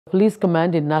Police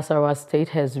command in Nasarawa State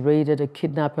has raided a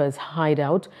kidnappers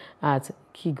hideout at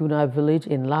Kiguna village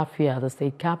in Lafia, the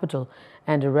state capital,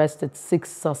 and arrested 6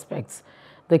 suspects.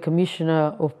 The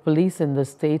commissioner of police in the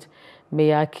state,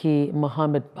 Mayaki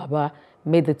Mohammed Baba,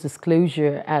 made the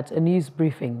disclosure at a news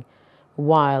briefing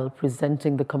while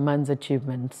presenting the command's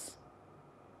achievements.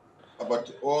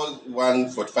 About all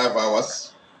 145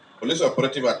 hours, police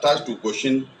operative attached to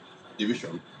Goshin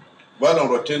Division, while on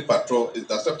routine patrol,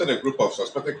 intercepted a group of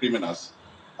suspected criminals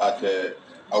at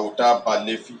Auta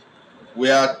Balefi,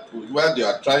 where they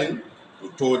are trying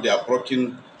to tow their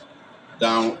broken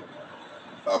down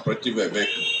operative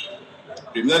vehicle.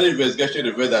 Preliminary investigation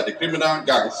revealed that the criminal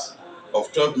gangs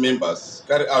of 12 members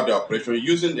carried out the operation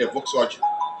using a Volkswagen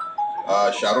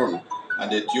Sharon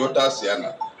and a Toyota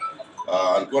Sienna,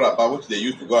 and go about which they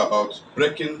used to go about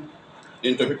breaking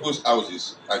into people's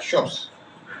houses and shops,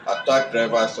 attack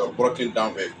drivers of broken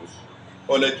down vehicles,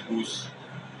 collect goods,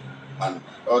 and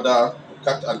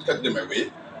cut them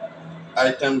away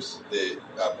items they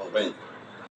are conveying.